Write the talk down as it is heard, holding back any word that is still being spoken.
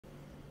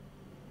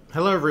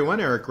Hello, everyone.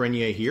 Eric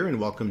Grenier here, and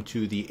welcome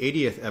to the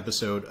 80th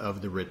episode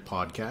of the Writ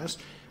Podcast.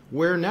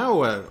 We're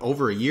now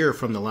over a year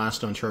from the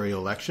last Ontario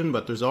election,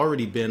 but there's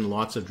already been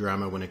lots of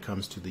drama when it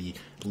comes to the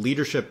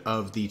leadership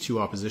of the two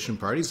opposition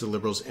parties, the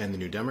Liberals and the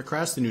New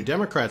Democrats. The New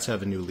Democrats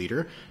have a new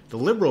leader. The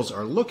Liberals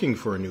are looking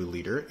for a new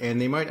leader, and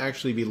they might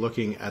actually be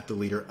looking at the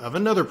leader of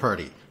another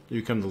party to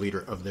become the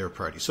leader of their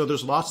party. So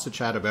there's lots to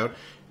chat about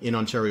in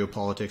Ontario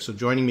politics. So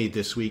joining me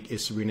this week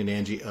is Sabrina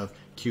Nanji of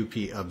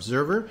QP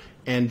Observer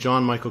and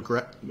John Michael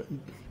McGrath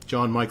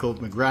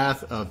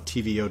of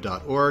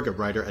TVO.org, a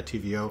writer at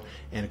TVO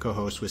and a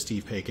co-host with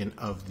Steve Paikin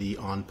of the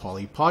On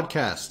Poly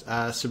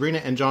podcast. Sabrina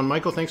and John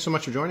Michael, thanks so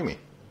much for joining me.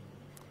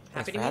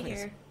 Happy to be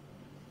here.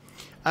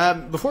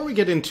 Before we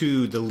get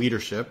into the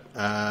leadership,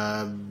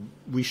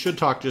 we should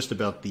talk just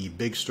about the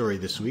big story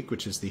this week,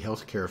 which is the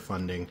healthcare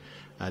funding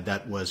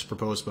that was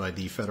proposed by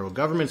the federal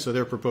government. So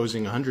they're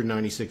proposing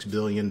 $196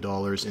 billion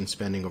in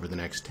spending over the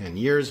next 10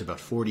 years. About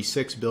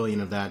 $46 billion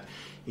of that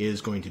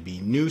is going to be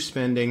new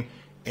spending.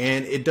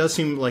 And it does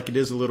seem like it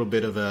is a little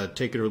bit of a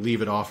take it or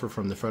leave it offer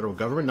from the federal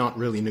government, not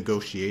really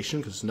negotiation,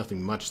 because there's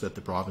nothing much that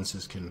the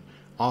provinces can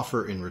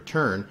offer in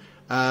return.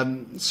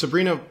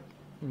 Sabrina,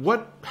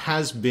 what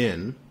has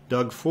been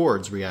Doug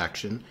Ford's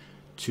reaction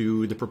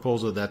to the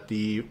proposal that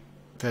the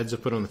feds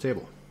have put on the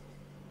table?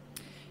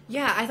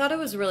 Yeah, I thought it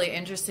was really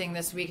interesting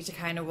this week to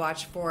kind of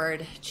watch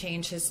Ford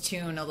change his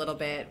tune a little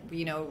bit.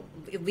 You know,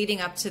 leading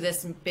up to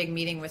this big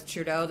meeting with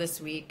Trudeau this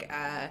week,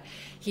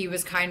 he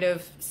was kind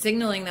of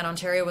signaling that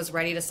Ontario was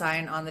ready to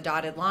sign on the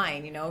dotted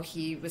line. You know,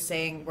 he was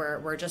saying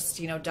we're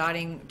just, you know,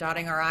 dotting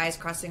our I's,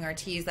 crossing our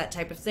T's, that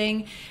type of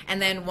thing. And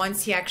then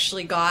once he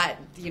actually got,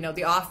 you know,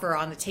 the offer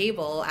on the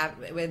table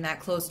in that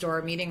closed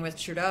door meeting with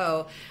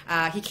Trudeau,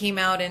 he came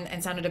out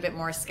and sounded a bit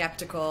more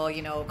skeptical,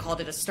 you know,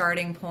 called it a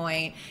starting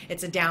point.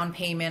 It's a down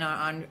payment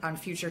on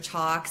future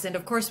talks. And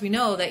of course, we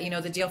know that, you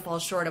know, the deal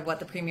falls short of what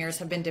the premiers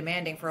have been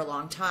demanding for a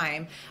long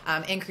time,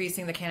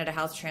 increasing the Canada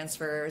House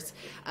transfers,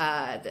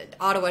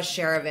 Ottawa's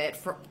share of it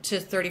to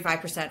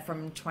 35%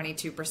 from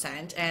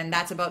 22%. And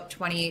that's about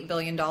 $28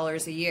 billion a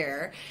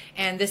year.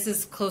 And this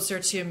is closer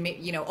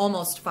to, you know,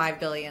 almost $5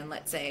 billion,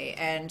 let's say.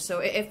 And so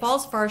it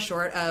falls far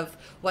short of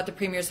what the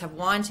premiers have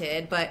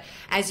wanted. But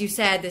as you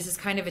said, this is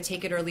kind of a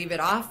take it or leave it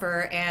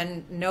offer.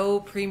 And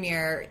no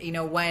premier, you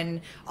know,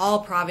 when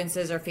all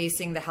provinces are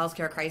facing the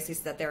healthcare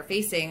crisis that they're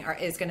facing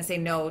is going to say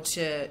no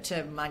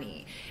to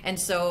money. And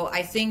so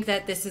I think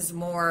that this is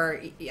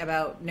more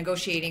about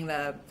negotiating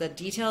the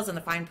details and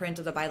the fine print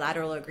of the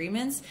bilateral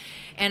agreements.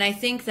 And I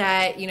think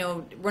that, you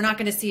know, we're not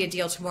going to see a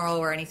deal tomorrow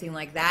or anything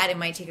like that. It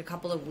might take a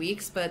couple of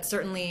weeks, but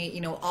certainly,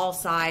 you know, all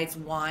sides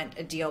want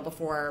a deal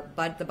before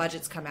the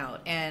budgets come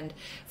out. And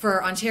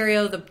for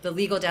Ontario, the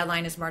legal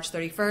deadline is March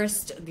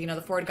 31st. You know,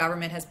 the Ford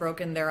government has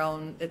broken their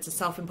own, it's a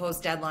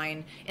self-imposed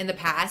deadline in the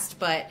past,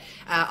 but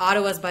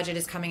Ottawa's budget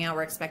is coming out,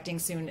 we're expecting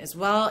soon as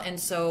well. And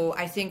so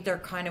I think they're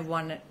kind of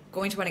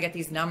going to want to get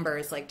these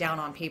numbers like down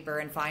on paper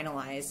and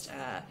finalized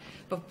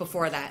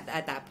before that,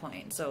 at that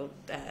point. So,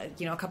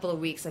 you know, a couple of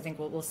weeks, I think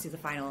we'll see the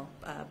final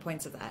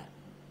points of that.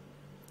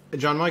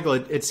 John Michael,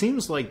 it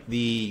seems like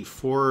the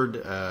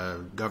Ford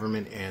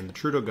government and the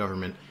Trudeau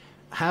government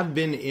have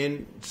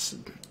been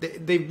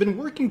they've been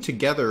working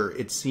together,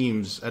 it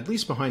seems, at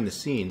least behind the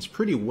scenes,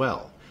 pretty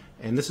well.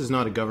 And this is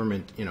not a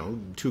government, you know,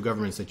 two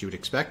governments that you would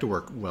expect to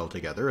work well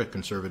together, a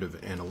Conservative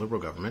and a Liberal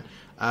government.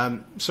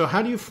 So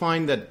how do you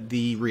find that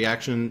the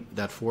reaction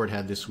that Ford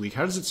had this week,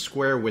 how does it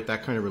square with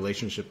that kind of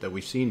relationship that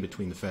we've seen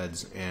between the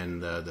feds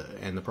and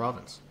the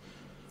province?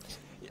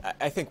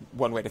 I think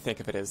one way to think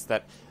of it is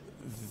that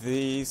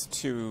these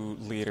two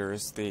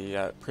leaders,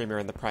 the Premier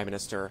and the Prime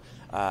Minister,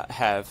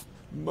 have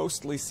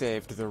mostly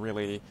saved the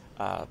really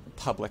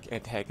public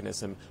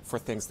antagonism for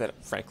things that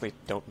frankly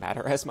don't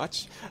matter as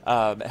much.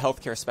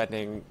 Healthcare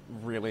spending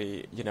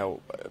really, you know,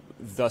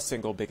 the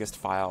single biggest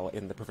file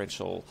in the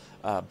provincial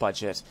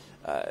budget.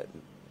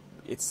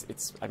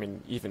 It's I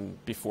mean, even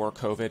before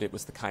COVID, it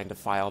was the kind of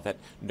file that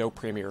no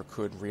premier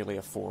could really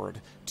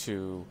afford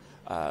to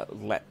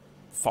let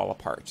fall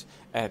apart.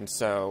 And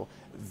so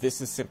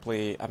this is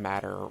simply a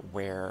matter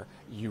where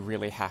you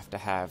really have to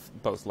have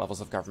both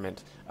levels of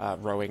government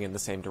rowing in the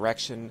same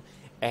direction.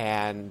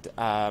 And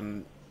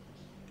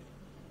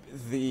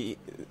you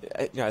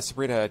know, as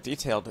Sabrina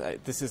detailed,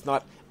 this is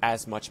not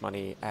as much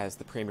money as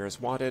the premiers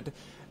wanted,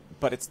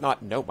 but it's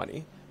not no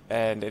money,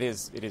 and it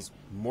is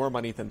more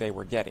money than they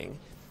were getting.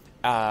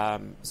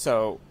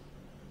 So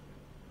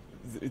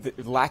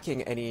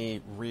lacking any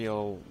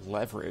real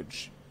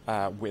leverage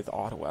with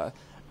Ottawa,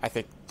 I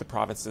think the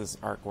provinces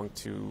are going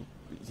to,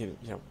 you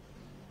know,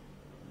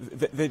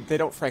 they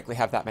don't frankly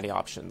have that many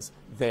options.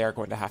 They are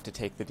going to have to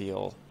take the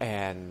deal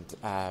and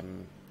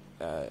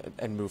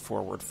move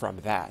forward from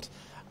that.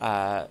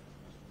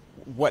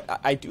 What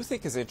I do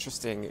think is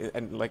interesting,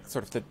 and like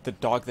sort of the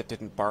dog that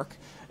didn't bark,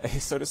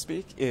 so to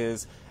speak,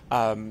 is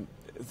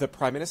the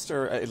Prime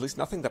Minister, at least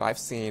nothing that I've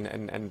seen,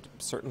 and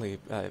certainly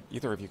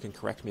either of you can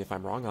correct me if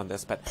I'm wrong on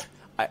this, but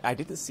I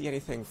didn't see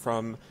anything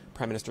from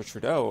Prime Minister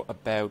Trudeau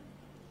about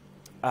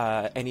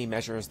any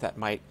measures that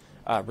might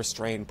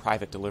restrain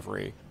private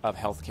delivery of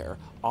healthcare.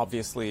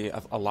 Obviously,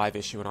 a live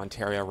issue in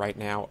Ontario right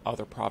now.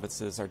 Other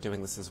provinces are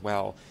doing this as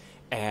well.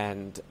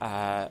 And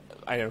I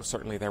know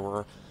certainly there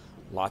were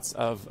lots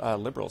of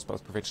Liberals,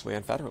 both provincially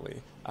and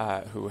federally,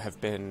 who have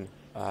been,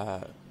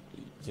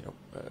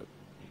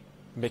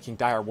 making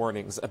dire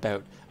warnings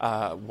about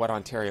what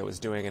Ontario is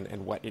doing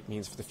and what it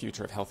means for the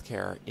future of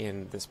healthcare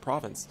in this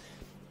province.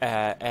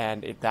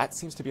 That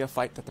seems to be a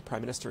fight that the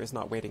Prime Minister is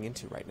not wading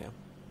into right now.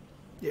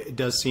 It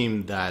does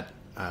seem that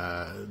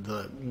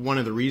one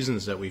of the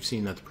reasons that we've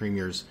seen that the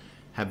premiers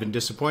have been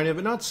disappointed,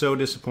 but not so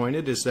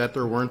disappointed, is that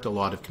there weren't a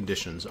lot of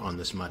conditions on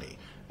this money.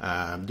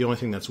 The only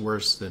thing that's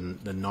worse than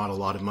not a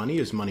lot of money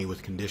is money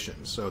with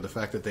conditions. So the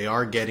fact that they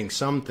are getting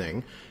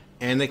something,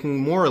 and they can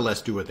more or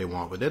less do what they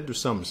want with it,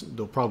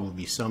 there'll probably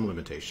be some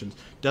limitations,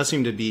 does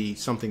seem to be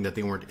something that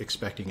they weren't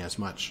expecting as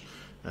much.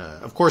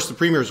 Of course, the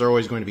premiers are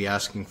always going to be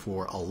asking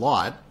for a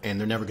lot, and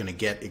they're never going to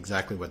get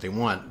exactly what they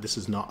want. This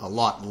is not a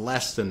lot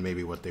less than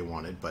maybe what they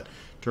wanted, but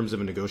in terms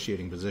of a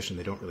negotiating position,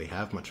 they don't really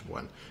have much of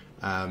one.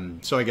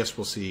 So I guess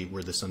we'll see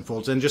where this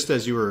unfolds. And just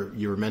as you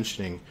were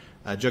mentioning,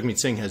 Jagmeet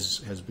Singh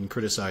has been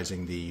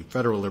criticizing the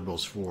federal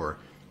Liberals for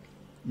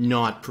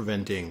not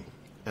preventing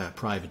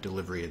private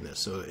delivery in this.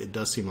 So it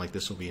does seem like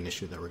this will be an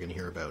issue that we're going to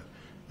hear about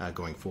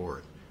going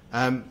forward.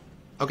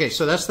 Okay,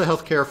 so that's the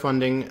healthcare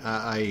funding.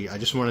 I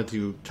just wanted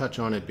to touch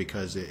on it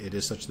because it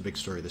is such the big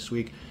story this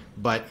week.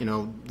 But,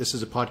 this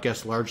is a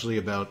podcast largely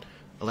about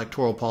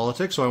electoral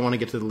politics, so I want to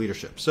get to the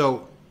leadership.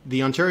 So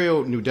the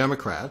Ontario New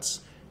Democrats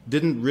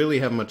didn't really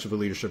have much of a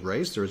leadership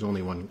race. There was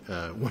only one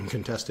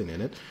contestant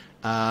in it.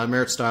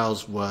 Marit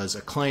Stiles was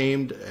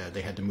acclaimed.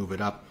 They had to move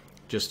it up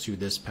just to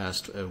this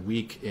past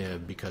week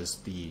because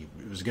it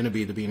was going to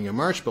be the beginning of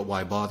March, but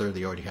why bother?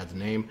 They already had the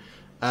name.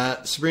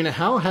 Sabrina,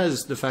 how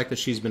has the fact that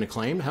she's been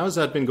acclaimed, how has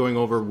that been going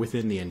over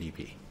within the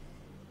NDP?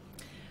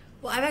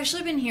 Well, I've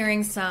actually been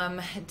hearing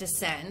some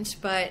dissent,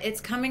 but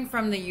it's coming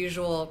from the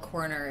usual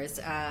corners.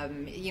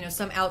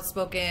 Some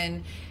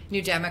outspoken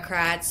New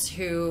Democrats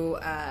who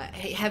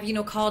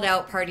have, called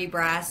out party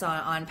brass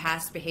on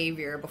past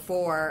behavior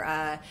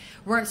before,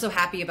 weren't so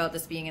happy about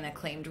this being an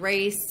acclaimed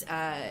race,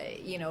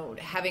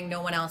 having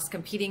no one else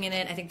competing in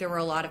it. I think there were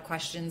a lot of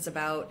questions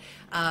about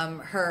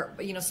her,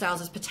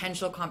 Stiles'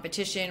 potential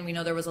competition. We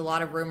know there was a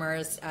lot of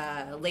rumors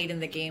late in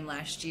the game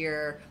last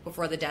year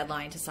before the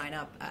deadline to sign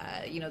up.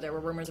 There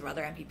were rumors of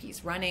other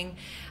MPPs running.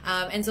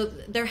 And so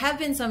there have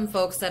been some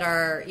folks that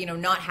are,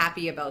 not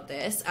happy about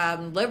this.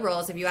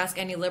 Liberals, if you ask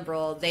any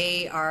Liberal,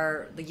 they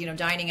are,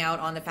 dining out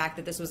on the fact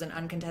that this was an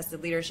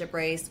uncontested leadership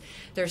race.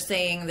 They're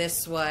saying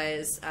this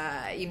was,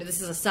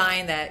 this is a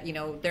sign that,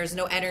 there's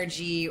no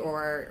energy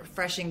or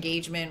fresh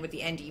engagement with the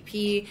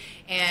NDP.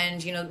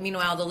 And,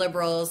 meanwhile, the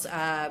Liberals,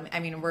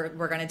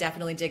 we're going to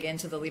definitely dig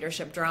into the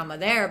leadership drama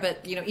there.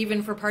 But,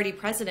 even for party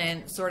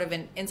president, sort of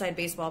an inside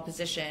baseball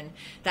position,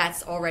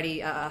 that's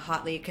already a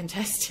hotly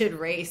contested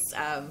race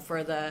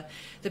for the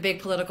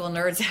big political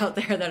nerds out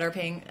there that are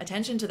paying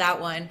attention to that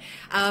one.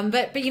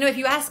 But if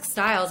you ask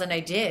Stiles, and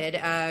I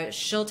did,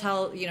 she'll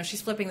tell,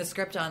 she's flipping the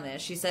script on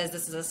this. She says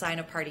this is a sign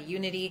of party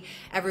unity.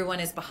 Everyone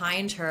is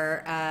behind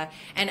her.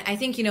 And I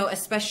think,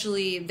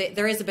 especially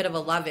there is a bit of a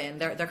love-in.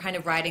 They're kind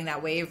of riding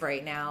that wave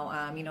right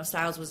now.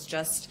 Stiles was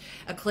just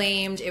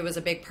acclaimed. It was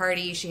a big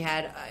party. She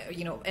had,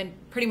 and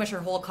pretty much her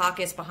whole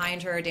caucus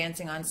behind her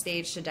dancing on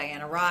stage to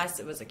Diana Ross.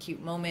 It was a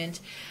cute moment.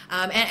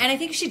 And I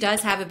think she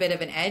does have a bit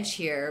of an edge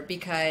here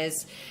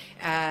because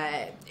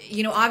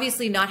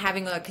obviously not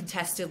having a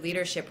contested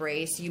leadership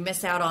race, you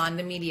miss out on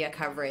the media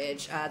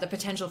coverage, the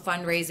potential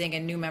fundraising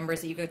and new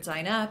members that you could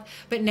sign up.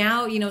 But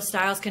now,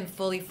 Stiles can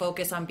fully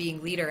focus on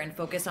being leader and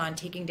focus on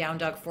taking down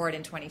Doug Ford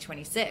in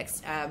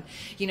 2026.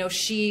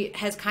 She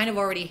has kind of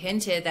already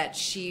hinted that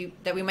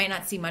we might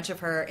not see much of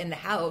her in the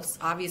House.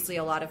 Obviously,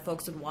 a lot of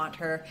folks would want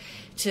her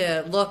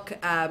to look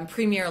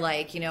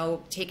premier-like,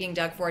 taking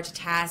Doug Ford to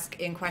task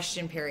in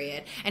question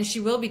period. And she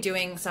will be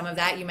doing some of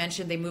that. You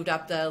mentioned they moved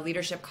up the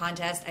leadership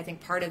contest. I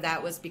think part of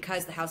that was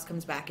because the House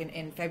comes back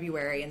in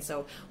February, and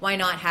so why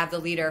not have the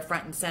leader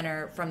front and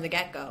center from the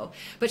get-go?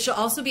 But she'll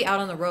also be out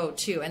on the road,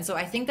 too. And so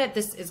I think that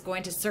this is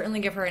going to certainly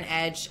give her an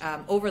edge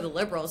over the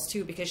Liberals,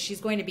 too, because she's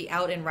going to be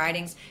out in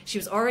ridings. She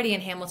was already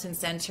in Hamilton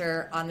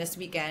Centre on this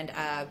weekend,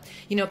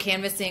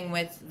 canvassing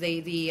with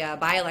the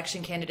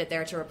by-election candidate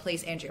there to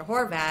replace Andrea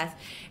Horvath.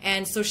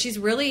 And so she's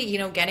really,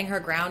 getting her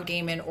ground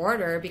game in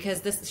order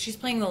because she's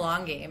playing the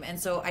long game. And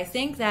so I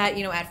think that,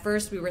 at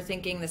first we were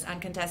thinking this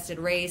uncontested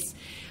race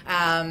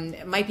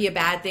might be a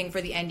bad thing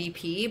for the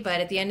NDP,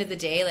 but at the end of the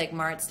day, like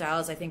Marit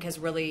Stiles, I think has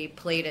really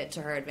played it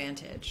to her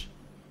advantage.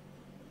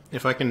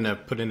 If I can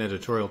put an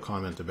editorial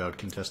comment about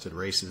contested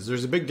races,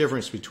 there's a big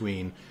difference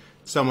between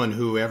someone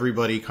who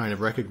everybody kind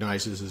of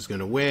recognizes is going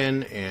to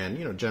win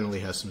and,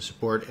 generally has some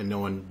support and no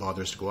one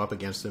bothers to go up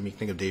against them. You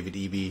think of David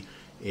Eby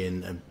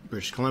in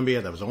British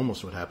Columbia. That was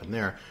almost what happened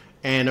there.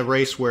 And a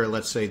race where,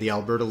 let's say, the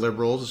Alberta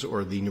Liberals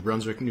or the New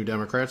Brunswick New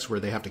Democrats, where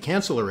they have to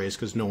cancel a race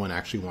because no one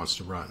actually wants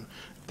to run.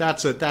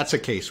 that's a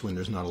case when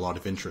there's not a lot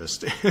of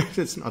interest.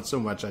 It's not so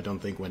much, I don't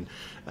think, when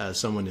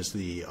someone is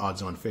the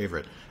odds-on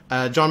favorite.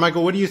 John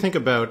Michael, what do you think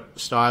about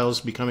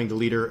Stiles becoming the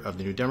leader of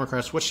the New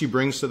Democrats, what she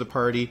brings to the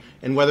party,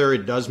 and whether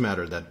it does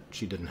matter that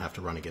she didn't have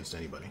to run against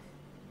anybody?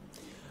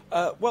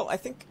 Well, I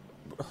think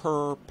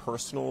her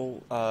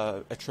personal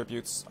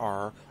attributes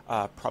are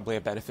probably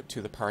a benefit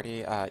to the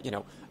party.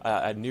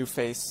 A new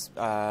face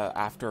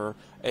after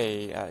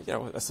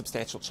a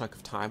substantial chunk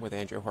of time with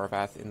Andrea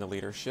Horwath in the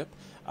leadership.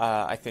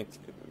 I think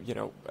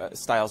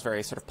Stiles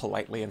very sort of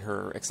politely in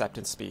her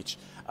acceptance speech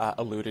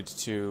alluded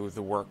to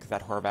the work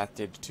that Horwath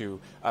did to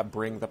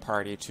bring the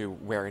party to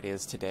where it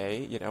is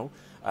today.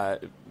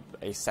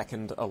 A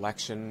second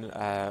election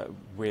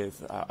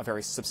with a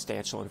very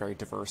substantial and very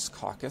diverse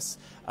caucus.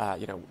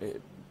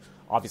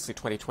 Obviously,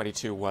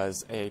 2022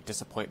 was a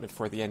disappointment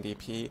for the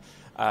NDP,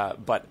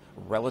 but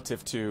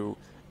relative to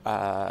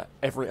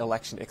every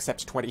election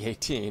except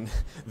 2018,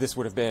 this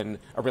would have been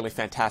a really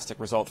fantastic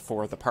result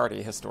for the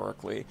party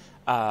historically.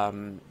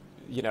 So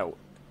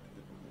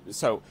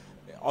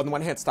on the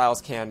one hand,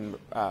 Stiles can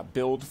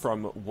build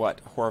from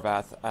what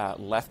Horwath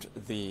left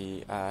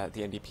the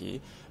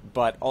NDP,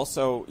 but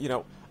also,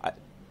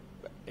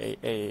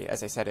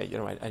 as I said,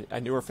 a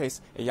newer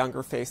face, a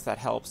younger face that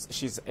helps.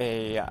 She's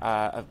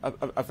a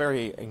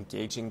very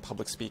engaging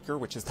public speaker,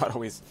 which is not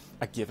always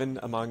a given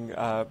among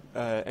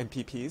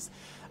MPPs,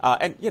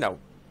 and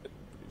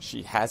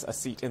she has a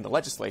seat in the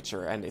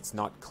legislature, and it's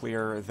not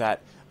clear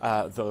that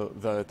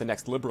the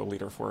next Liberal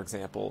leader, for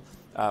example,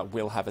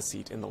 will have a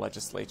seat in the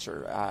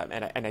legislature,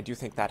 and I do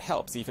think that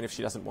helps, even if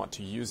she doesn't want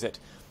to use it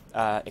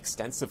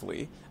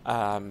extensively.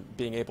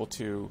 Being able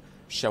to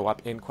show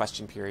up in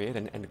question period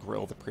and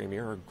grill the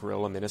premier or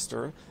grill a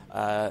minister,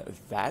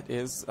 that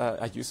is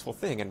a useful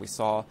thing. And we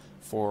saw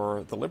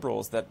for the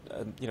Liberals that,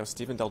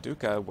 Stephen Del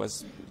Duca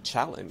was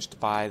challenged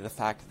by the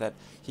fact that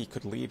he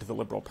could lead the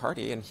Liberal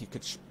Party and he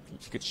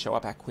could show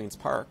up at Queen's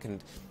Park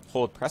and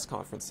hold press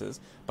conferences.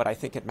 But I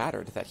think it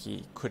mattered that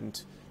he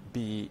couldn't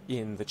be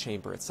in the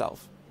chamber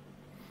itself.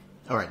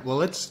 All right, well,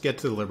 let's get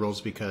to the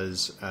Liberals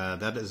because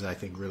that is, I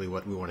think, really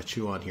what we want to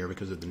chew on here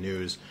because of the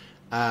news.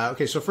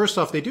 Okay, so first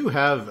off, they do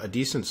have a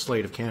decent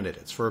slate of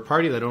candidates. For a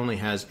party that only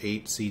has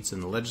 8 seats in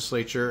the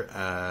legislature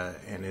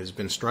and has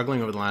been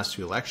struggling over the last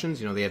 2 elections,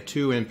 they have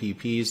 2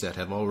 MPPs that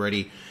have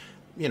already,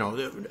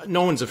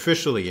 no one's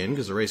officially in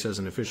because the race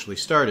hasn't officially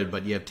started,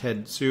 but you have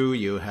Ted Sue,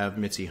 you have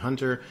Mitzi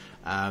Hunter.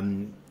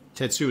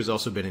 Ted Sue has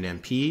also been an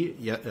MP.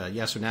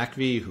 Yasser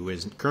Naqvi, who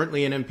is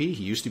currently an MP,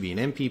 he used to be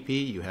an MPP.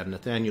 You have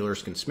Nathaniel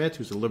Erskine-Smith,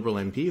 who's a Liberal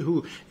MP,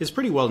 who is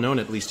pretty well known,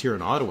 at least here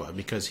in Ottawa,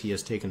 because he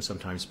has taken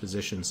sometimes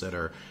positions that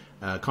are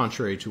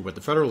contrary to what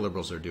the federal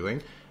Liberals are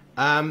doing.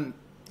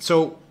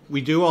 So we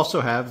do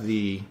also have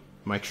the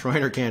Mike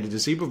Schreiner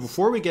candidacy, but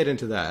before we get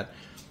into that,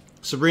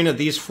 Sabrina,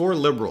 these 4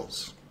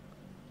 Liberals,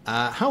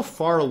 how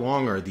far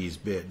along are these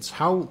bids?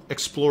 How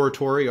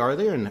exploratory are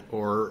they,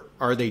 or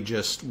are they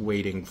just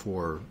waiting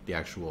for the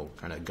actual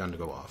kind of gun to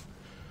go off?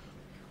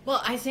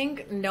 Well, I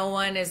think no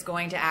one is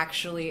going to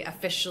actually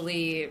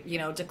officially,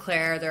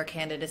 declare their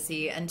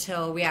candidacy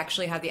until we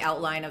actually have the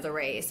outline of the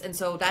race. And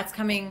so that's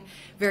coming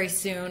very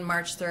soon,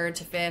 March 3rd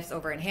to 5th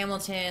over in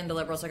Hamilton. The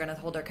Liberals are going to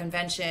hold their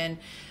convention.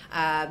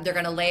 They're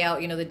going to lay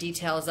out, the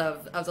details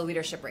of the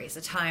leadership race,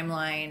 the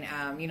timeline,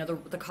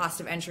 the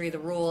cost of entry, the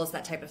rules,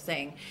 that type of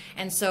thing.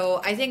 And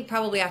so I think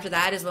probably after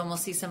that is when we'll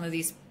see some of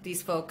these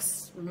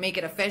folks make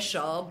it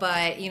official.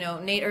 But,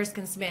 Nate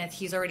Erskine-Smith,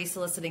 he's already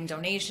soliciting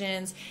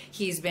donations.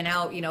 He's been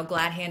out,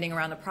 glad handing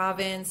around the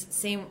province.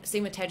 Same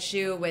with Ted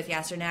Sue, with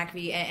Yasser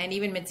Naqvi, and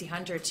even Mitzi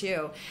Hunter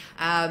too.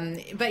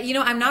 But,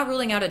 I'm not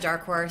ruling out a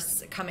dark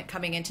horse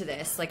coming into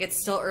this. Like, it's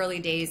still early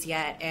days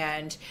yet.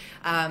 And,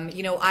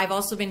 I've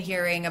also been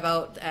hearing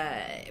about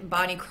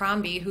Bonnie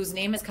Crombie, whose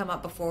name has come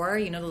up before.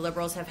 The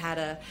Liberals have had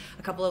a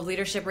couple of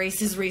leadership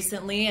races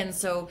recently. And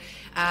so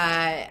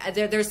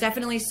there's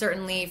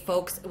certainly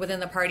folks within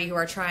the party who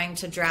are trying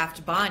to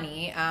draft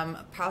Bonnie,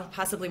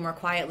 possibly more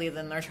quietly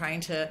than they're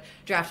trying to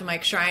draft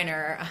Mike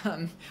Schreiner,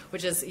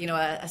 which is,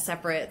 a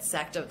separate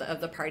sect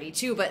of the party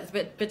too.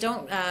 But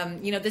don't,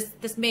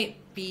 this may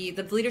be,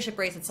 the leadership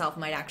race itself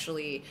might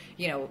actually,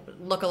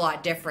 look a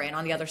lot different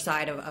on the other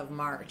side of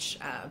March.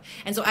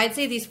 And so I'd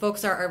say these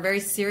folks are very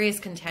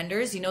serious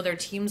contenders. Their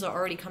teams are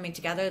already coming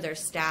together, their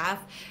staff.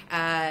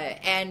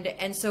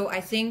 And so I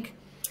think,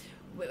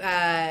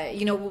 I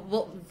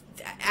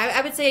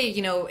would say,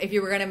 if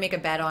you were going to make a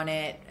bet on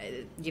it,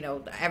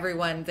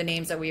 everyone, the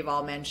names that we've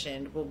all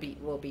mentioned will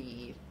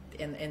be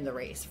in the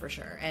race for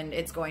sure. And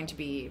it's going to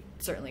be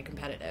certainly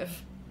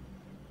competitive.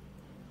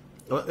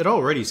 Well, it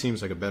already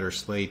seems like a better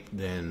slate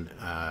than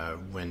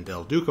when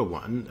Del Duca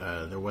won.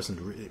 There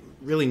wasn't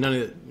really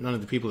none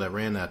of the people that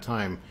ran that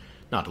time,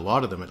 not a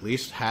lot of them at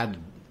least, had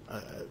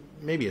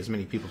maybe as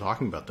many people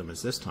talking about them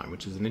as this time,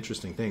 which is an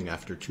interesting thing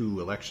after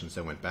 2 elections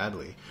that went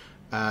badly.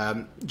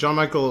 John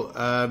Michael,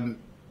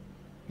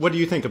 what do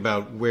you think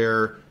about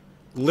where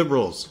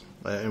Liberals,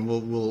 and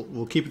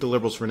we'll keep it to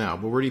Liberals for now,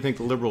 but where do you think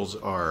the Liberals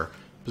are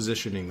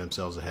positioning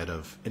themselves ahead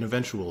of an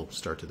eventual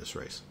start to this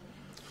race?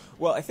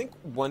 Well, I think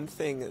one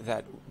thing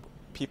that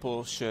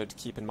people should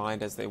keep in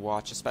mind as they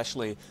watch,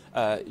 especially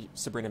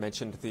Sabrina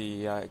mentioned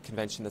the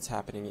convention that's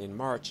happening in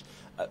March.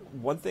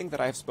 One thing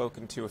that I've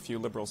spoken to a few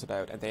Liberals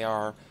about, and they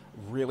are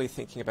really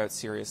thinking about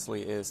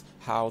seriously, is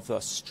how the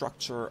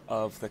structure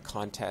of the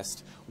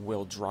contest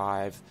will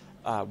drive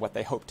what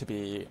they hope to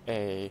be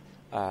a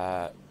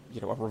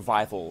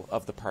revival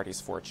of the party's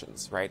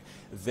fortunes. Right?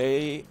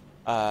 They,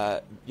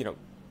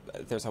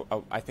 there's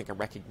I think a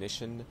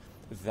recognition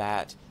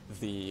that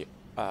the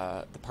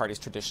party's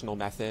traditional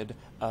method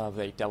of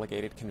a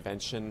delegated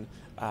convention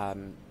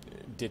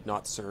did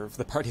not serve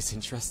the party's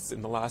interests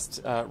in the last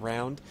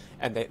round,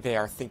 and they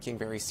are thinking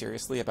very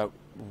seriously about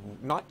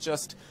not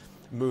just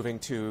moving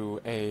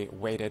to a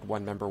weighted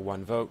one-member,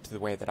 one-vote the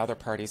way that other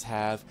parties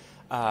have,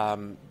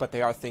 but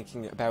they are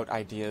thinking about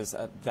ideas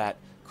that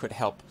could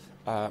help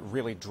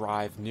really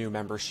drive new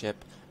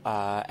membership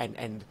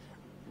and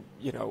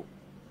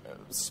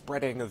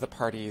spreading the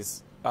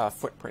party's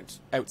footprint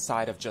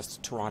outside of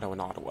just Toronto and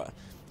Ottawa.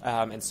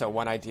 And so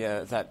one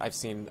idea that I've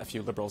seen a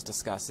few Liberals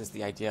discuss is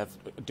the idea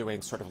of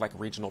doing sort of like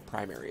regional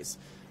primaries,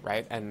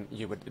 right? And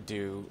you would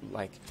do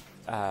like,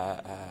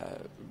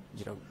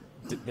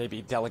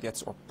 maybe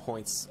delegates or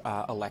points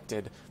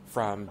elected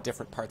from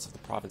different parts of the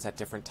province at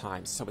different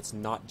times. So it's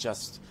not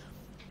just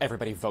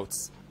everybody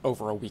votes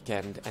over a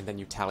weekend and then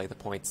you tally the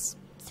points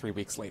 3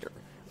 weeks later.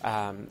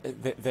 I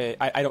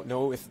don't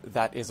know if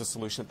that is a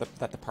solution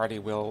that the party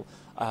will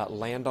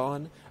land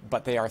on,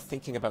 but they are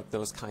thinking about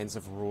those kinds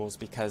of rules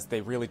because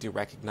they really do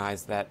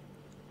recognize that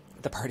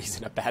the party's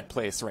in a bad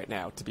place right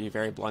now, to be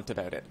very blunt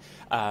about it.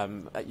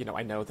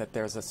 I know that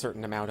there's a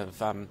certain amount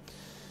of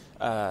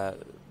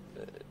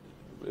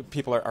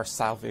people are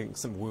salving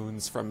some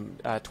wounds from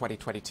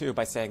 2022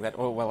 by saying that,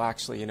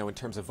 actually, in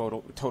terms of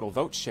total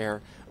vote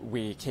share,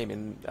 we came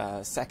in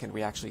second.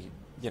 We actually,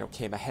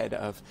 came ahead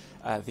of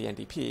the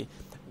NDP.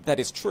 That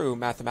is true.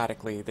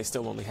 Mathematically, they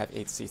still only have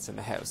 8 seats in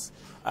the House.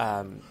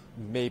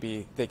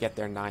 Maybe they get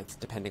their 9th,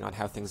 depending on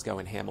how things go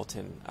in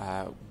Hamilton,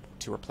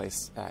 to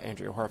replace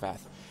Andrea Horwath.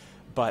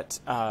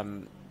 But I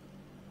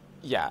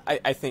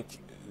think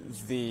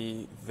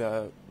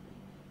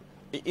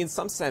in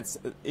some sense,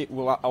 it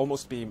will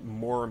almost be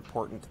more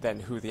important than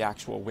who the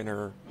actual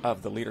winner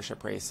of the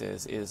leadership race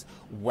is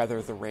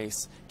whether the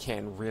race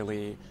can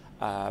really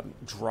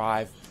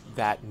drive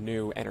that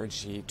new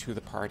energy to the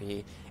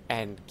party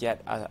and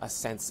get a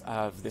sense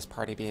of this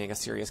party being a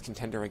serious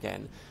contender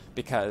again.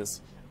 Because,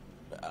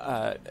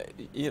 and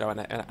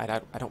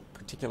I don't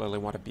particularly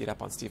want to beat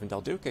up on Stephen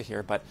Del Duca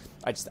here, but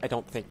I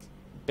don't think,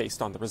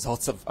 based on the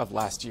results of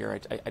last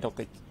year, I don't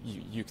think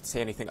you could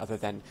say anything other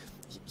than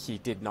he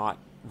did not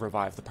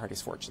revive the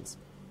party's fortunes.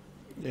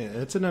 Yeah,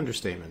 it's an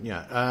understatement,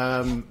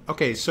 yeah.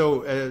 Okay,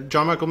 so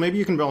John Michael, maybe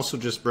you can also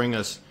just bring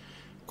us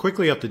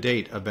quickly up to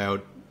date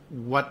about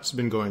what's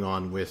been going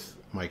on with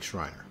Mike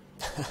Schreiner.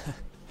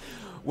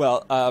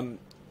 Well,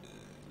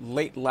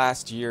 late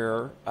last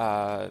year,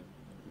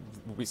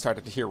 we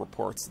started to hear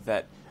reports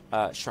that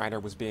Schreiner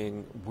was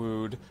being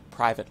wooed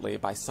privately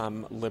by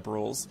some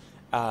Liberals,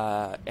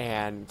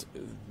 and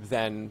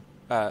then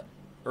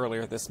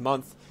earlier this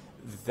month,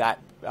 that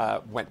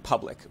went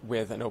public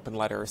with an open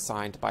letter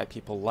signed by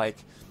people like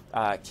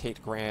Kate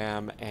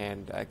Graham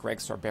and Greg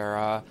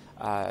Sorbera,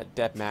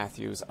 Deb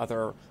Matthews,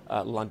 other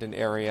London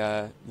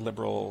area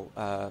Liberal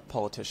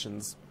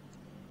politicians,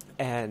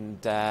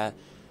 and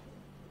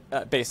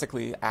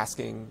basically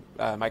asking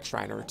Mike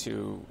Schreiner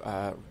to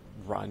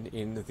run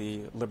in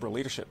the Liberal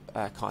leadership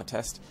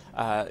contest.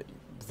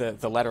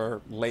 The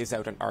letter lays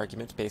out an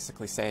argument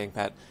basically saying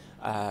that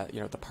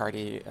the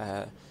party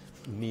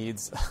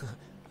needs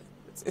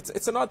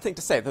it's an odd thing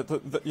to say that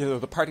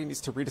the party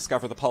needs to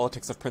rediscover the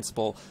politics of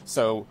principle,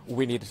 so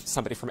we need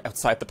somebody from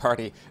outside the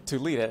party to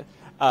lead it.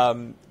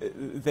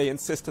 They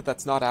insist that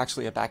that's not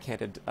actually a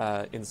backhanded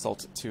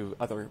insult to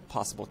other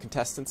possible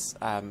contestants.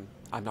 I'm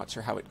not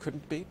sure how it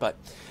couldn't be, but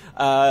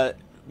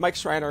Mike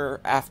Schreiner,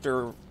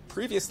 after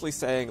previously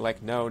saying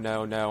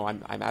no,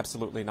 I'm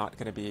absolutely not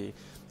going to be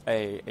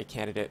a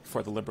candidate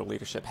for the Liberal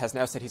leadership, has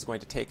now said he's going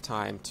to take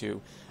time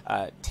to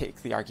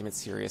take the argument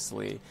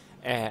seriously,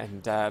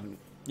 and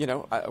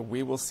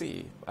we will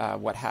see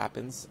what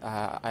happens.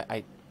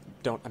 I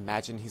don't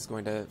imagine he's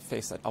going to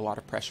face a lot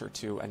of pressure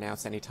to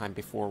announce any time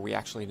before we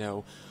actually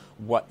know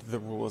what the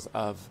rules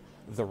of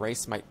the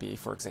race might be,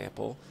 for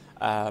example.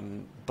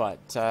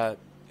 But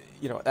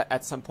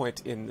at some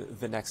point in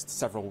the next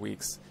several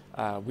weeks,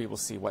 we will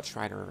see what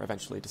Schreiner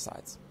eventually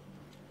decides.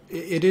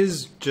 It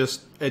is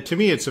just, to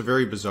me, it's a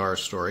very bizarre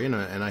story, and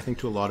I think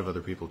to a lot of other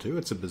people too,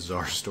 it's a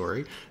bizarre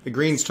story. The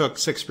Greens took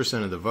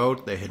 6% of the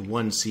vote. They had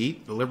 1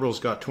 seat. The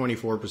Liberals got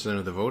 24%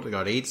 of the vote. They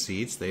got 8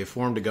 seats. They have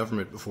formed a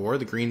government before.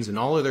 The Greens, in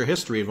all of their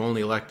history, have only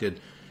elected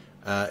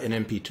an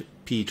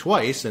MP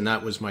twice, and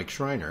that was Mike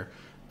Schreiner.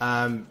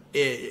 And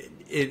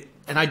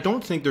I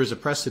don't think there's a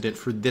precedent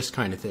for this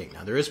kind of thing.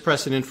 Now, there is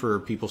precedent for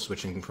people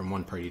switching from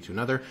one party to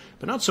another,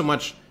 but not so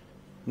much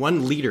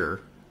one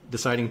leader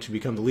deciding to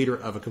become the leader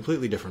of a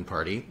completely different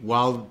party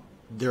while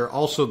they're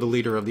also the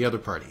leader of the other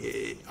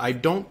party. I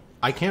don't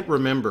I can't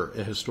remember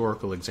a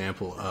historical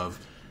example of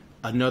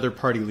another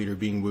party leader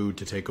being wooed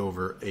to take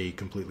over a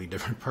completely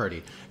different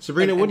party.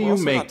 Sabrina, what do you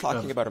make? We're also not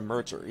talking about a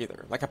merger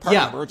either. Like a party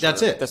merger,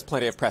 that's it. There's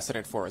plenty of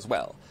precedent for as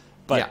well.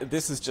 But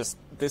this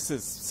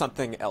is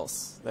something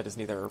else that is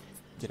neither,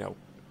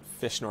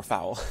 fish nor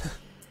fowl.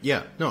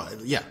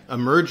 A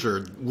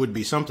merger would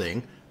be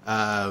something,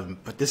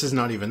 but this is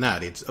not even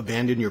that. It's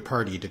abandon your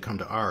party to come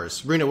to ours.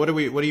 Sabrina, what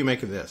do you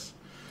make of this?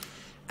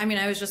 I mean,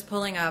 I was just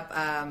pulling up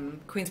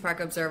Queen's Park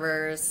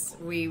Observers.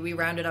 We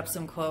rounded up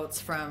some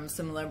quotes from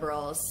some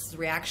Liberals'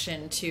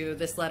 reaction to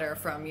this letter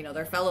from,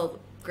 their fellow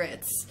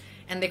Grits.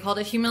 And they called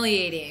it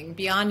humiliating,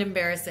 beyond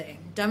embarrassing,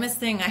 dumbest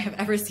thing I have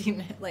ever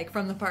seen,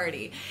 from the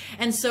party.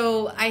 And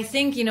so I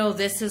think,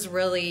 this has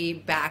really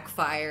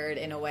backfired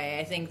in a way.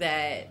 I think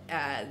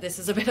that this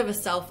is a bit of a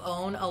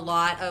self-own. A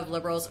lot of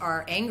Liberals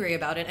are angry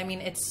about it. I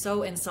mean, it's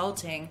so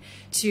insulting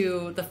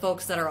to the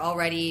folks that are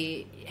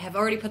have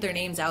already put their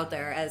names out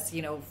there as,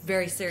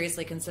 very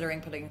seriously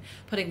considering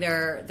putting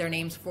their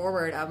names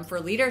forward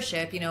for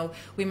leadership.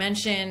 We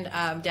mentioned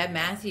Deb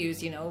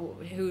Matthews,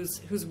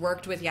 who's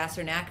worked with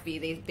Yasser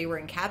Naqvi. They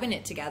were in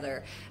cabinet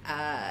together.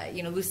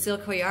 Lucille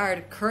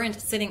Couillard, current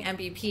sitting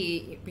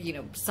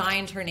MPP,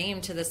 signed her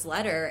name to this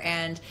letter,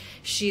 and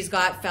she's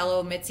got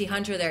fellow Mitzi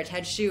Hunter there,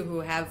 Ted Hsu, who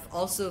have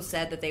also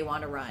said that they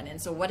want to run.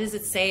 And so what does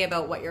it say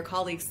about what your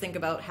colleagues think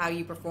about how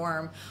you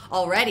perform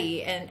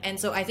already? And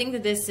so I think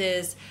that this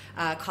is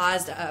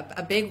caused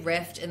a big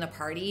rift in the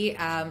party.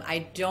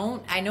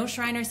 I know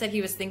Schreiner said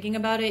he was thinking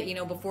about it,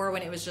 before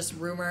when it was just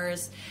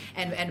rumors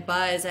and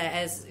buzz,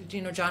 as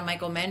John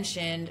Michael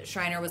mentioned.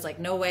 Schreiner was like,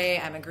 no way,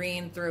 I'm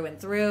agreeing through and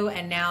through.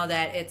 And now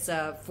that it's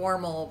a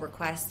formal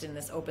request in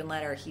this open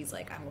letter, he's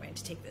like, I'm going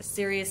to take this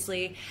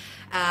seriously.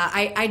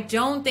 I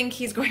don't think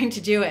he's going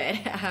to do it.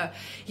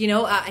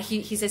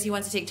 He says he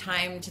wants to take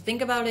time to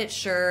think about it.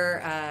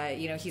 Sure,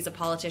 he's a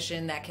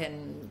politician that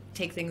can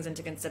take things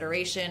into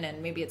consideration,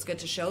 and maybe it's good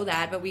to show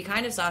that. But we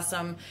kind of saw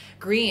some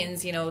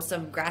Greens,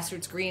 some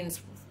grassroots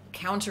Greens,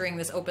 countering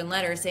this open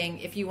letter saying,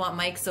 if you want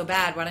Mike so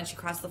bad, why don't you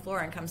cross the floor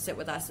and come sit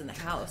with us in the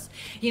House?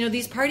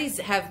 These parties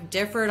have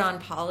differed on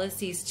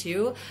policies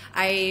too.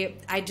 I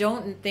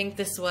don't think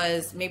this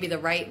was maybe the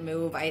right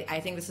move. I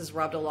think this has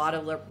rubbed a lot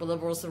of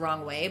Liberals the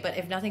wrong way, but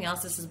if nothing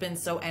else, this has been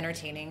so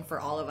entertaining for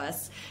all of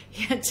us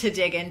to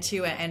dig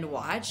into and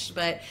watch.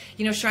 But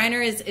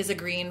Schreiner is a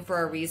Green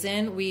for a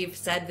reason. We've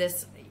said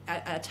this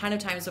a ton of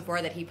times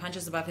before, that he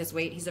punches above his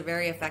weight. He's a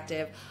very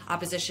effective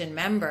opposition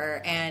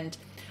member, and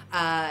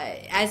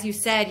as you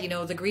said,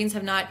 the Greens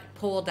have not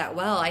polled that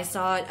well. I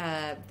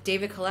saw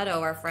David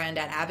Coletto, our friend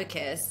at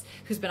Abacus,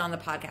 who's been on the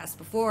podcast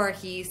before.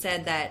 He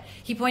said that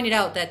he pointed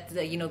out that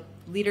the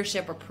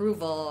leadership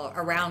approval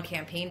around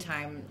campaign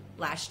time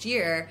last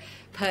year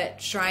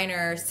put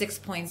Schreiner 6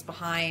 points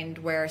behind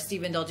where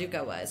Stephen Del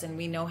Duca was, and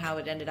we know how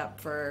it ended up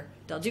for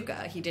Del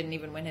Duca. He didn't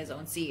even win his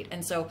own seat.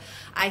 And so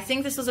I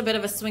think this was a bit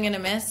of a swing and a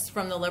miss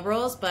from the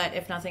Liberals, but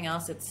if nothing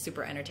else, it's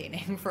super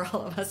entertaining for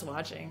all of us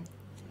watching.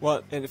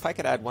 Well, and if I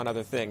could add one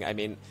other thing, I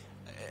mean,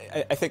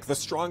 I think the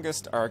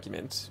strongest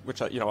argument,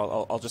 which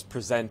I'll just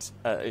present,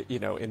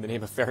 in the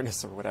name of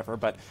fairness or whatever,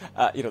 but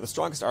the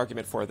strongest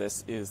argument for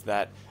this is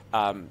that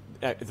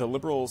the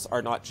Liberals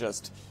are not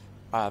just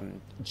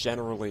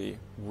generally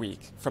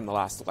weak from the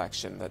last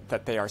election;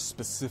 that they are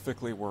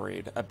specifically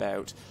worried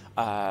about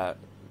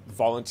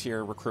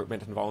volunteer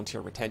recruitment and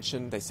volunteer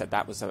retention. They said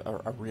that was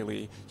a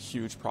really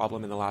huge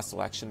problem in the last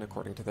election,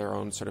 according to their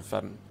own sort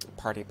of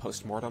party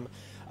postmortem.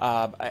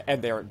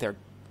 And they're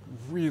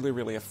really,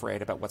 really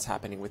afraid about what's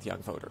happening with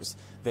young voters.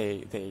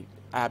 They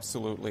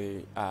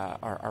absolutely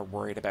are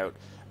worried about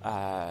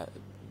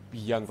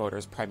young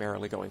voters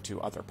primarily going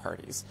to other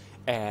parties.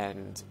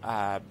 And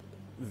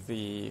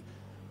the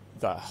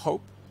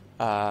hope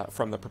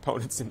from the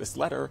proponents in this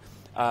letter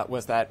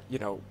was that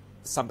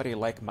somebody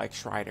like Mike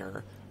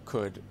Schreiner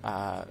could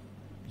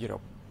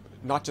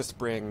not just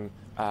bring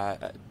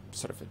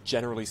sort of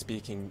generally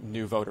speaking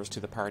new voters to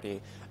the party,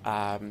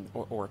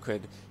 or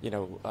could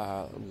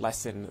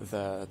lessen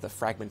the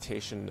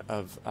fragmentation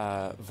of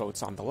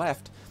votes on the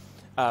left,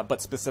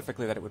 but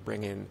specifically that it would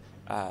bring in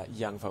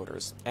young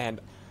voters.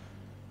 And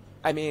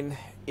I mean,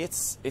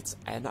 it's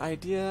an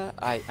idea,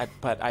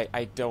 but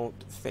I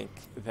don't think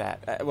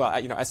that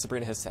as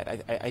Sabrina has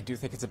said, I do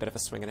think it's a bit of a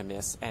swing and a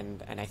miss,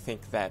 and I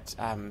think that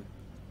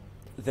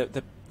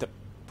the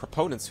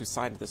proponents who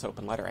signed this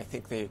open letter, I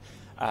think they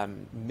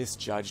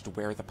misjudged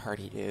where the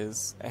party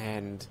is,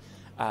 and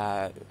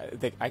I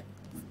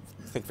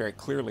think very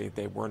clearly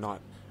they were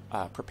not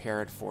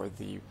prepared for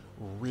the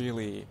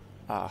really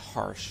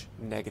harsh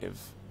negative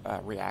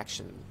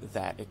reaction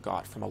that it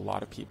got from a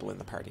lot of people in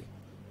the party.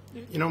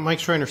 Mike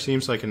Schreiner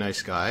seems like a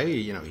nice guy.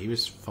 He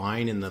was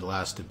fine in the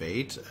last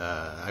debate.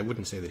 I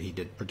wouldn't say that he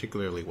did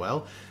particularly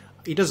well.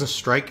 He doesn't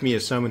strike me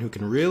as someone who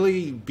can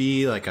really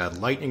be like a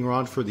lightning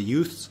rod for the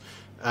youths.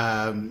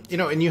 And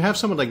you have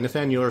someone like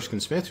Nathaniel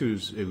Erskine-Smith,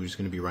 who's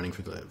going to be running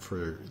for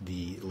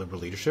the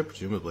Liberal leadership,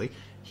 presumably.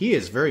 He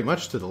is very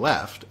much to the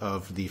left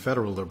of the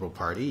federal Liberal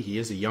Party. He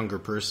is a younger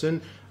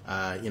person.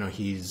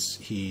 He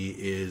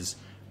is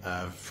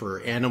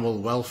for animal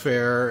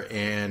welfare,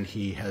 and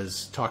he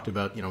has talked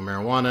about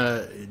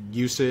marijuana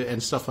use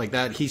and stuff like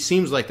that. He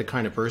seems like the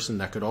kind of person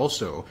that could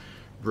also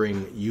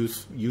bring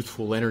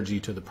youthful energy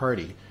to the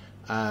party.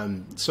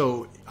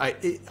 So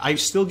I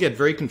still get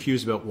very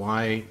confused about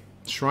why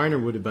Schreiner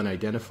would have been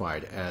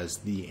identified as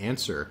the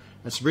answer.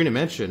 As Sabrina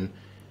mentioned,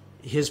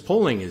 his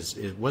polling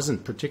it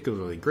wasn't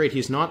particularly great.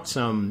 He's not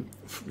some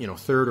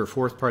third or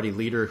fourth party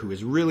leader who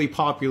is really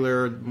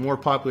popular, more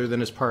popular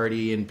than his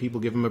party, and people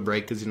give him a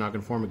break because he's not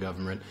going to form a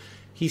government.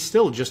 He's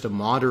still just a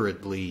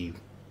moderately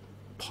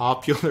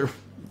popular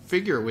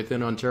figure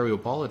within Ontario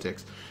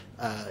politics.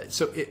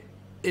 So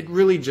it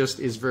really just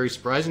is very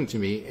surprising to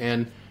me.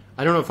 And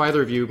I don't know if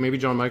either of you, maybe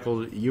John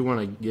Michael, you want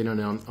to get in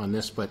on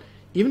this, but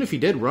even if he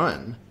did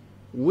run,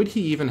 would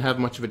he even have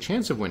much of a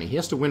chance of winning? He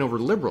has to win over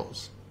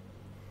Liberals.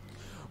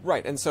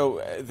 Right, and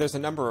so there's a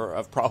number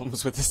of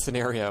problems with this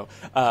scenario.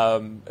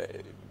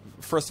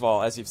 First of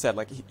all, as you've said,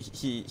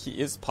 he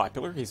is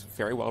popular. He's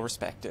very well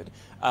respected,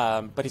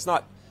 but he's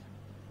not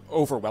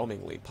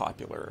overwhelmingly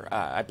popular.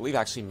 I believe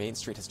actually Main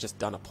Street has just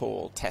done a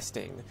poll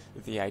testing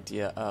the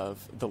idea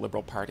of the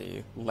Liberal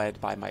Party led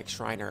by Mike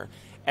Schreiner,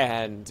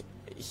 and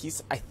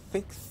he's, I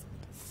think,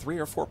 3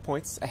 or 4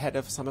 points ahead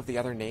of some of the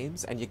other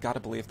names, and you got to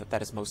believe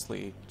that is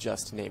mostly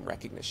just name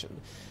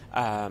recognition.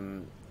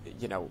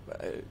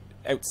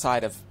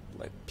 Outside of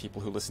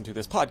people who listen to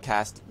this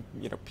podcast,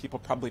 people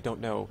probably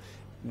don't know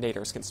Nate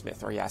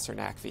Erskine-Smith or Yasser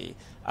Naqvi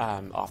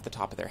off the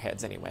top of their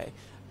heads anyway.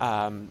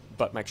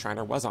 But Mike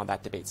Schreiner was on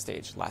that debate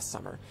stage last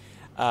summer.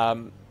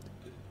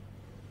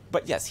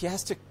 But yes, he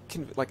has to,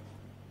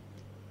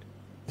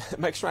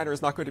 Mike Schreiner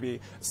is not going to be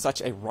such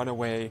a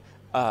runaway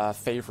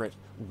favorite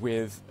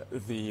with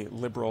the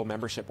Liberal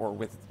membership or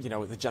with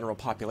the general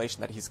population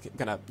that he's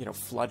going to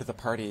flood the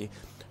party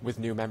with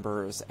new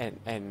members,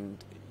 and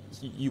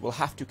you will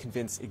have to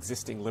convince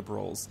existing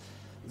Liberals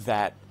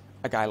that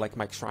a guy like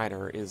Mike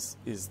Schreiner is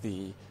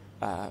the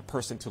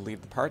person to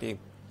lead the party.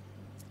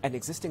 And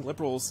existing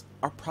Liberals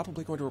are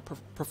probably going to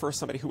prefer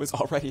somebody who is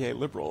already a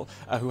Liberal,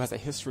 who has a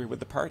history with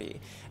the party.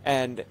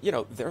 And,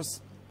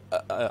 there's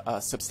a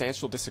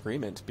substantial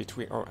disagreement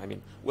between,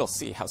 we'll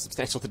see how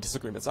substantial the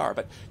disagreements are,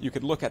 but you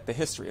could look at the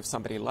history of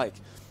somebody like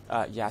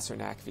Yasser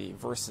Naqvi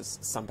versus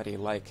somebody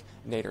like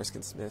Nate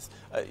Erskine-Smith.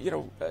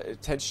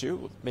 Ted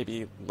Hsu,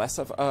 maybe less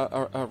of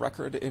a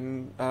record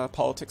in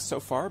politics so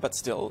far, but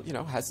still,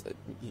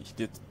 he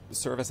did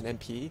serve as an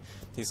MP.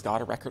 He's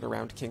got a record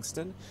around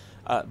Kingston.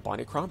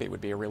 Bonnie Crombie would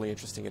be a really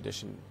interesting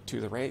addition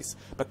to the race.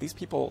 But these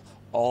people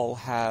all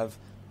have,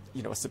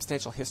 a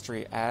substantial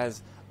history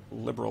as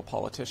Liberal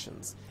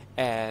politicians,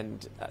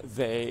 and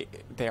they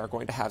are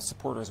going to have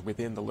supporters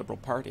within the Liberal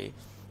Party.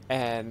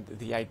 And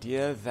the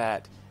idea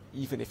that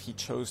even if he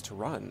chose to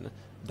run,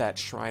 that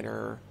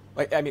Schreiner,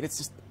 it's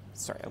just,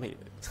 sorry, I'm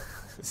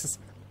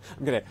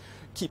going to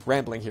keep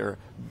rambling here,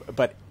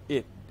 but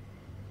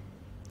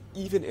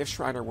even if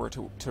Schreiner were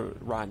to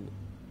run,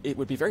 it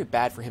would be very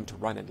bad for him to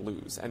run and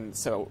lose. And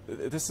so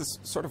this is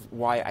sort of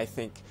why I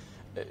think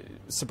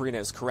Sabrina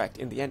is correct.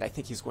 In the end, I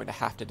think he's going to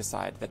have to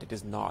decide that it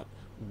is not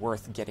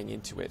worth getting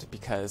into it,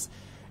 because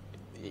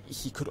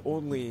he could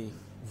only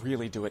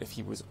really do it if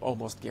he was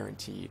almost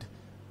guaranteed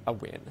a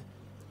win.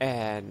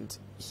 And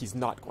he's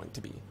not going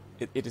to be.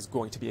 It is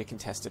going to be a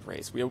contested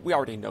race. We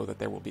already know that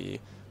there will be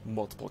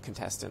multiple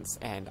contestants,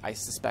 and I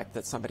suspect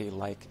that somebody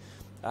like,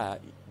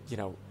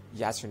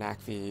 Yasser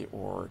Naqvi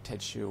or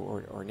Ted Hsu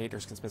or Nate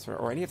Erskine-Smith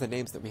or any of the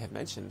names that we have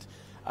mentioned,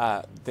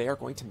 they are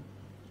going to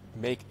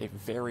make a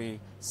very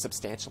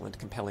substantial and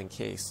compelling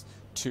case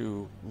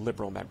to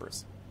Liberal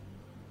members.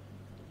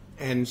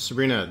 And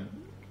Sabrina,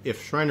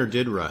 if Schreiner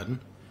did run,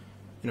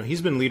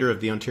 he's been leader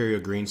of the Ontario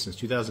Greens since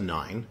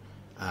 2009.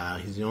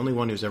 He's the only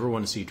one who's ever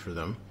won a seat for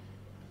them.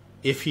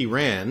 If he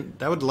ran,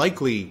 that would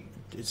likely,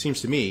 it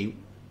seems to me,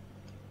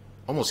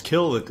 almost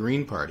kill the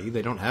Green Party.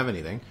 They don't have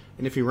anything.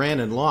 And if he ran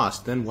and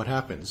lost, then what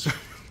happens?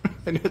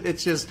 And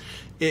it's just,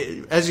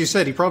 as you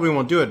said, he probably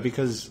won't do it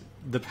because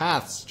the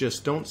paths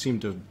just don't seem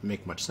to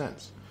make much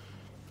sense.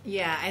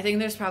 Yeah, I think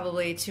there's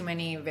probably too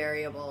many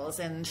variables,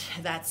 and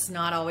that's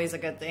not always a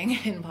good thing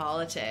in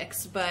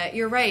politics. But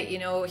you're right,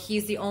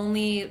 he's the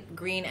only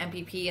Green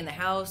MPP in the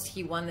House.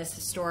 He won this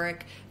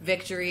historic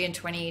victory in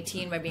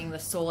 2018 by being the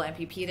sole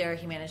MPP there.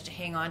 He managed to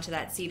hang on to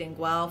that seat in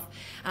Guelph.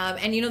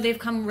 And, they've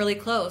come really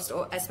close,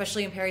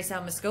 especially in Parry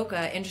Sound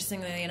Muskoka,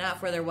 interestingly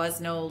enough, where there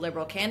was no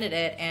Liberal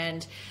candidate.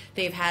 And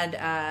they've had,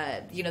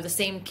 the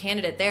same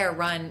candidate there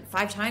run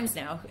 5 times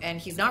now,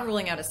 and he's not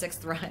ruling out a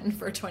 6th run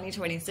for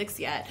 2026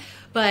 yet.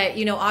 But,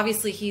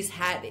 obviously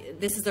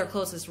this is their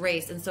closest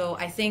race. And so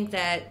I think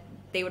that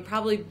they would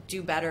probably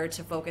do better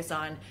to focus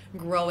on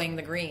growing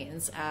the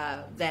Greens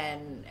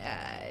than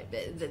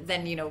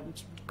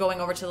going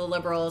over to the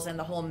Liberals and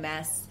the whole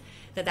mess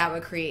that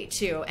would create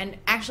too. And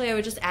actually, I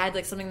would just add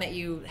like something that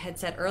you had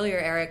said earlier,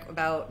 Eric,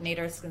 about Nate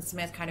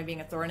Erskine-Smith kind of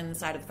being a thorn in the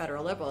side of the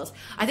federal Liberals.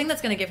 I think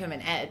that's going to give him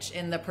an edge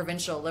in the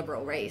provincial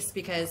Liberal race,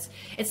 because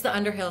it's the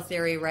Underhill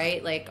theory,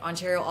 right? Like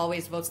Ontario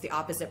always votes the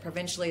opposite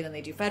provincially than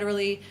they do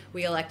federally.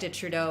 We elected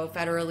Trudeau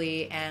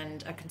federally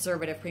and a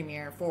Conservative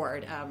Premier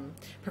Ford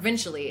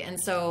provincially. And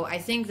so I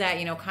think that,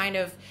 kind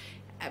of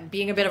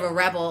being a bit of a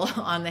rebel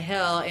on the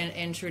Hill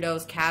in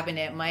Trudeau's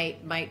cabinet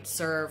might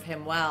serve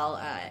him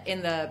well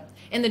in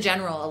the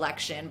general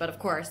election. But of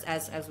course,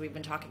 as we've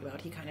been talking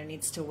about, he kind of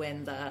needs to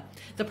win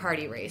the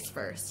party race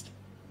first.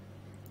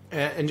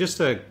 And just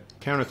a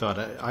counter thought,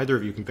 either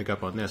of you can pick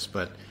up on this,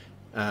 but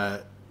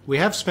we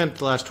have spent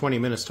the last 20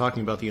 minutes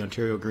talking about the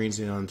Ontario Greens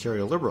and the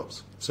Ontario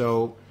Liberals.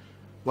 So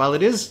while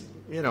it is,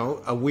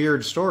 a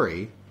weird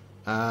story,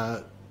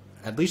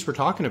 at least we're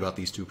talking about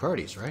these two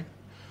parties, right?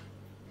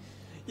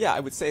 Yeah,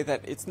 I would say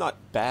that it's not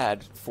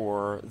bad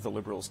for the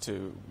Liberals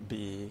to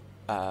be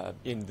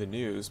in the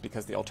news,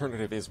 because the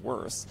alternative is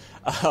worse.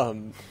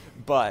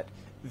 But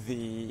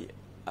the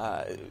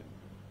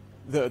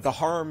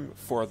harm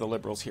for the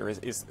Liberals here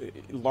is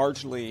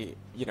largely,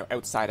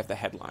 outside of the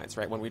headlines,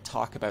 right? When we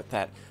talk about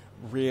that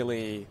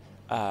really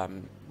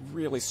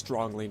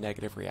strongly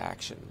negative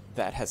reaction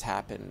that has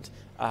happened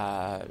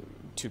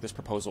to this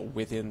proposal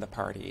within the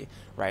party,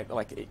 right?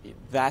 Like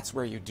that's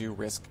where you do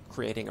risk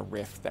creating a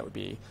rift that would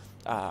be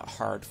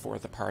hard for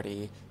the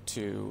party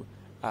to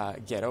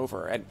get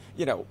over. And,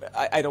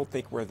 I don't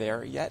think we're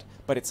there yet,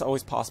 but it's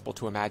always possible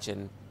to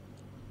imagine,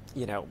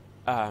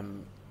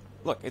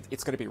 look,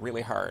 it's going to be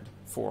really hard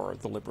for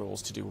the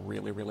Liberals to do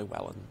really, really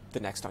well in the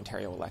next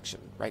Ontario election,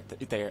 right?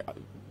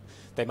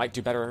 They might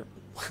do better.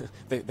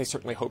 They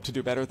certainly hope to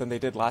do better than they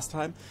did last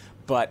time,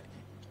 but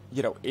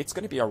it's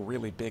going to be a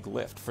really big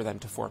lift for them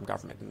to form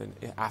government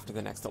after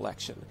the next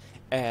election.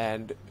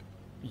 And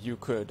you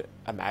could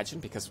imagine,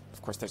 because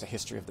of course there's a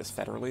history of this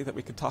federally that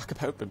we could talk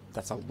about, but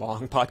that's a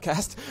long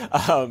podcast.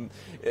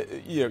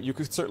 You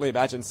could certainly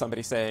imagine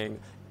somebody saying,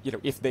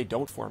 if they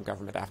don't form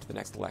government after the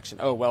next election,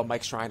 oh well,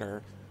 Mike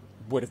Schreiner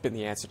would have been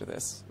the answer to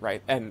this,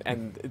 right?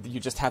 And you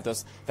just have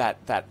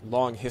that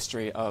long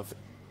history of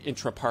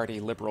intra-party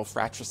Liberal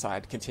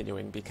fratricide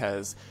continuing,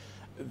 because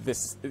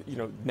this,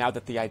 now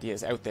that the idea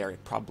is out there,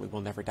 it probably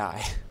will never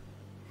die.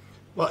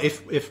 Well,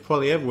 if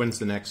Poilievre wins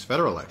the next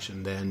federal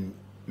election, then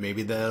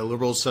maybe the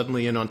Liberals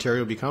suddenly in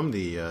Ontario become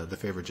the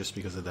favorite, just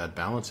because of that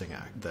balancing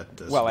act that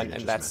Sabrina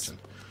just that's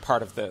mentioned.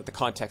 Part of the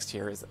context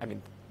here is,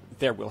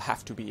 there will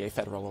have to be a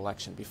federal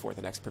election before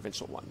the next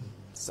provincial one.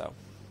 So,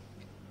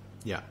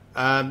 yeah,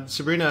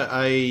 Sabrina,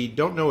 I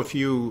don't know if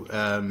you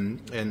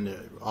and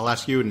I'll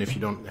ask you, and if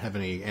you don't have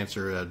any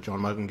answer, John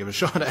Mugg can give a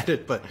shot at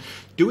it. But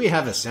do we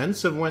have a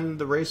sense of when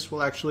the race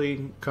will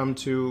actually come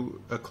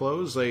to a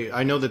close?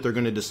 I know that they're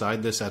going to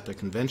decide this at the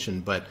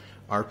convention, but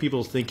are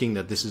people thinking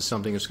that this is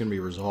something that's going to be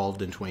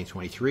resolved in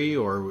 2023,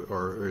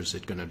 or is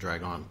it going to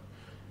drag on?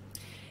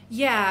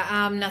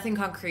 Yeah, nothing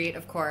concrete,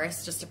 of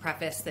course, just to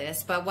preface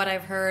this. But what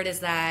I've heard is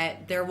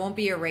that there won't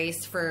be a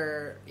race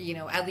for,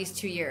 at least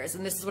 2 years.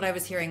 And this is what I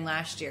was hearing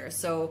last year.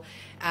 So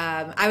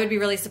I would be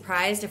really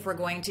surprised if we're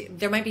going to,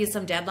 there might be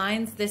some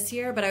deadlines this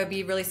year, but I would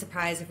be really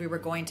surprised if we were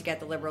going to get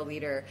the Liberal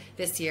leader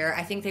this year.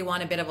 I think they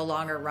want a bit of a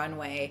longer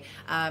runway.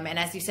 And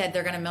as you said,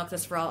 they're going to milk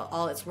this for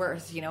all it's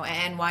worth,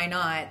 and why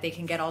not? They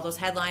can get all those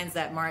headlines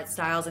that Marit,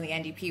 Stiles, and the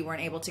NDP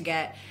weren't able to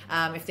get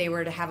if they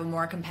were to have a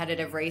more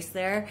competitive race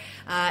there.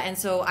 And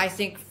so I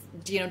think,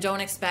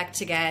 don't expect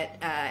to get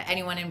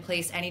anyone in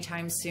place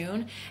anytime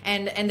soon.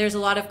 And there's a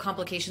lot of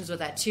complications with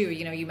that too.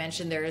 You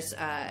mentioned there's,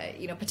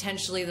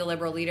 potentially the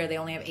Liberal leader, they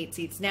only have 8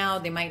 seats now.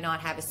 They might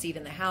not have a seat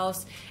in the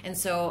House. And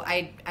so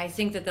I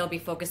think that they'll be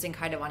focusing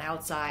kind of on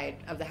outside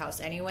of the House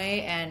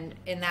anyway. And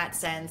in that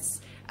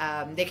sense,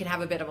 they can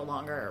have a bit of a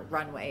longer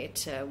runway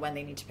to when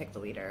they need to pick the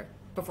leader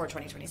before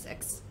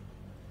 2026.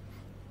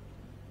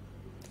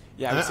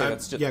 Yeah, I would say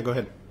that's just... Yeah, go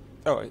ahead.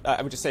 Oh,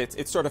 I would just say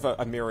it's sort of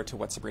a mirror to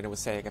what Sabrina was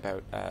saying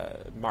about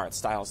Marit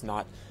Stiles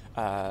not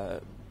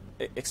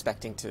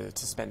expecting to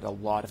spend a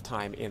lot of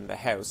time in the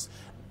House.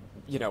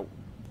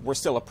 We're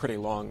still a pretty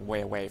long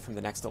way away from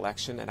the next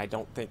election, and I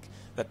don't think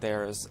that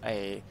there's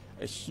a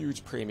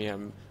huge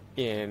premium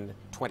in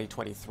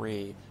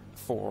 2023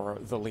 for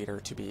the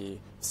leader to be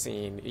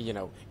seen,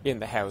 in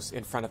the House,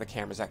 in front of the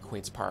cameras at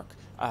Queen's Park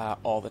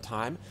all the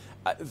time.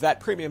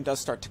 That premium does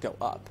start to go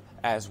up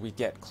as we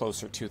get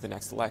closer to the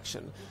next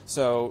election.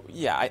 So,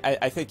 yeah,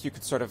 I think you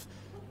could sort of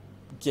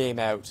game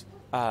out,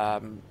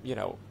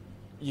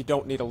 you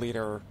don't need a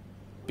leader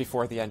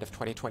before the end of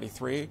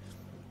 2023.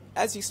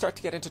 As you start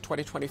to get into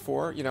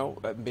 2024,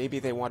 maybe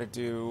they want to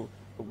do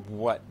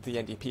what the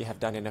NDP have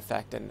done in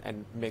effect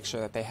and make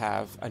sure that they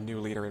have a new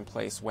leader in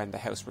place when the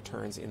House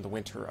returns in the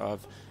winter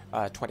of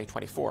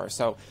 2024.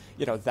 So,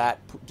 that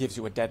gives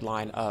you a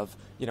deadline of,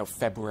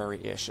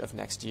 February-ish of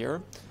next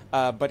year.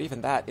 But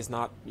even that is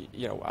not,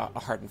 a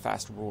hard and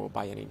fast rule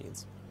by any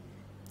means.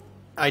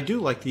 I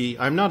do like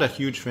I'm not a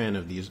huge fan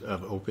of these,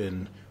 of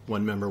open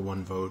one member,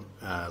 one vote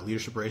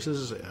leadership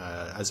races.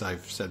 As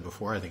I've said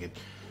before, I think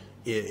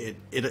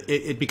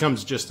it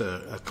becomes just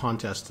a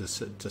contest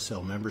to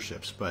sell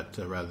memberships, but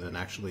rather than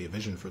actually a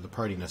vision for the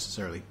party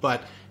necessarily.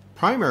 But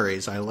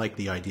primaries, I like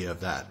the idea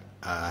of that.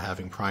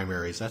 Having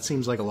primaries, that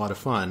seems like a lot of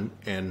fun,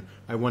 and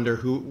I wonder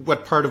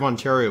what part of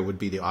Ontario would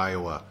be the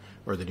Iowa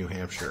or the New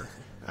Hampshire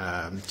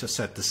to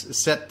set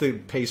the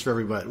pace for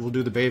everybody. We'll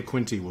do the Bay of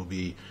Quinte will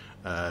be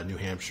New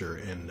Hampshire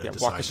and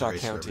decide the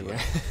race County, for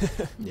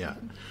everybody. Yeah.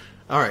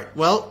 All right.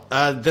 Well,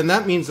 then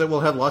that means that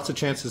we'll have lots of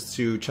chances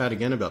to chat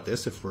again about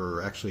this if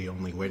we're actually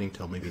only waiting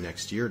till maybe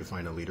next year to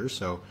find a leader.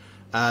 So,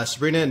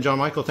 Sabrina and John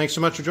Michael, thanks so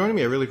much for joining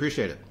me. I really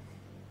appreciate it.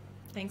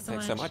 Thanks so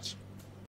much.